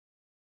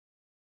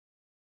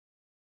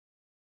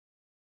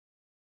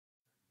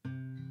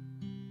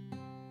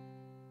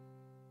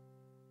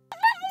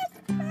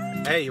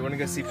Hey, you wanna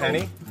go see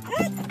Penny?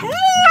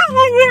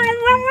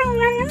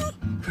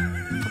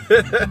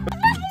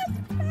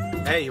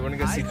 Hey, you wanna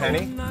go see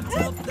Penny?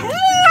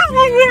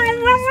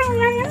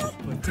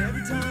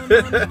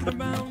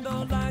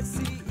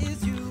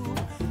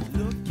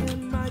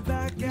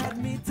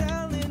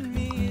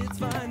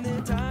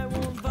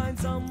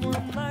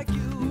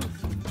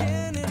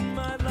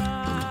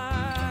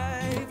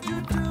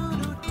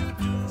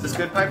 Is this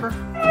good, Piper?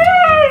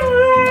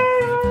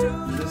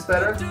 Is this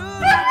better?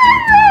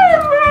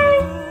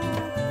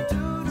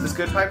 Is this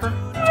good, Piper?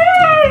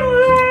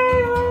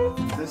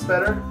 Is this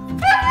better?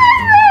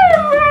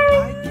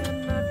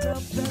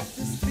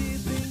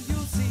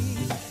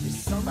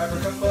 Piper,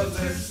 come close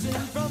this.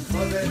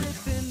 Close it.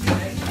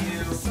 Thank you.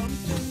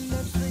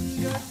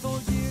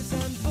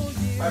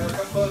 Piper,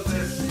 come close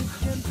this.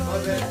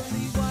 Close it.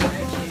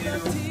 Thank you.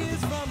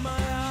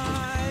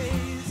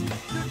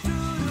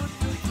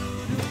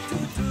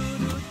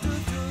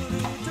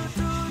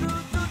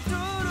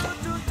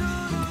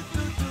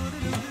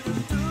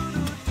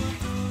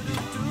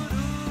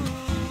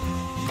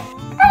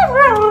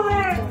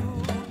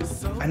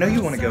 I know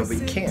you want to go, but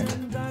you can't.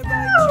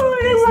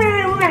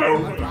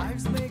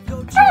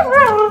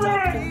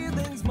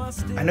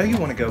 I know you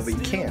want to go, but you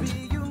can't.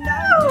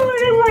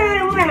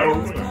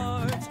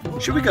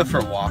 Should we go for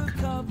a walk?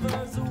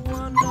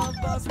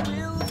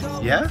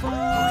 Yeah?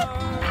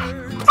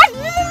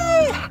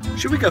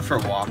 Should we go for a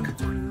walk?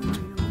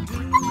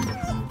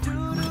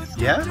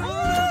 Yeah?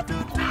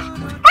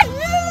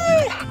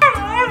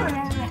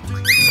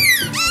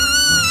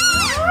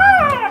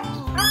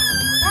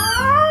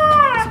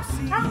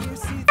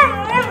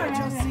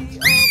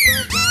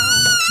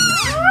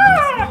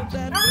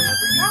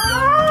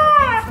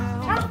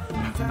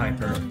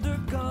 Piper,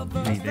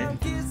 leave it.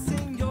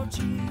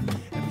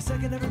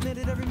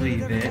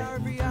 Leave it.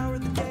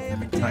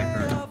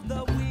 Piper,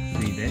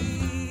 leave it.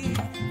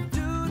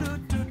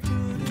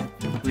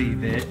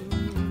 Leave it.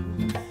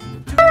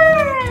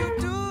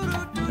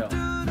 No.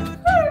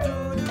 Okay.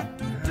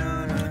 No.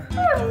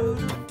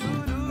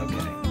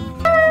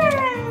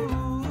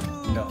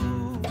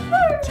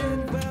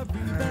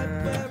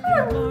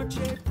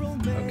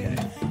 Okay.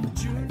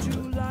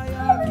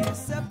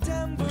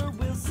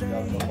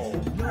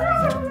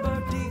 November,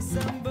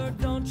 December,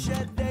 don't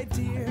shed a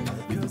tear,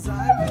 'cause I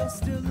will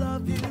still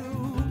love you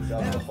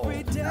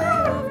every day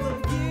of the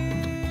year,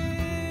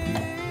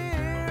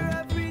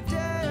 every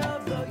day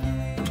of the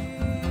year,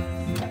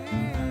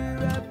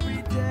 every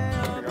day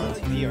of the year.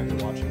 TV, are you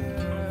watching?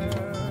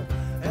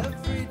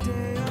 Every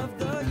day of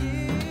the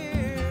year.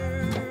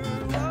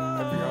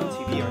 If you're on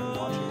TV, are you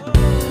watching?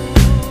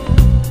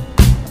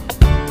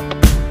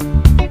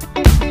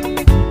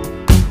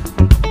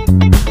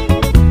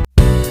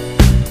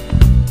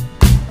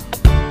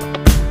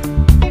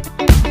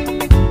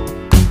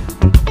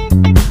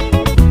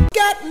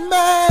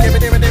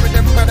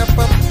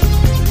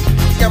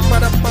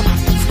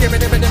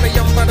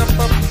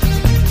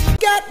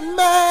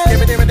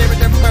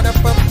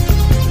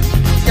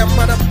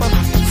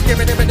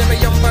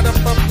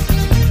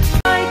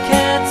 I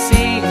can't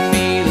see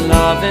me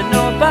loving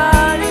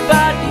nobody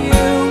but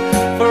you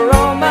for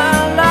all my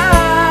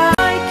life.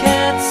 I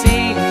can't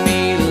see me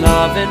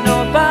loving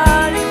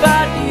nobody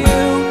but you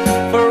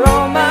for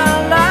all my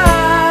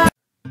life.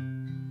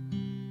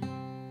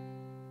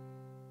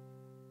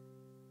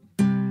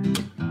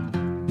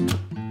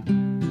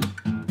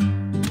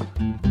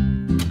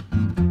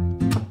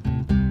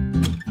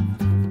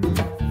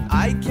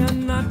 I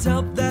cannot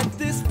help that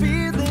this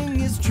feeling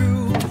is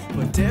true,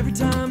 but every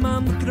time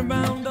I'm looking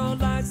around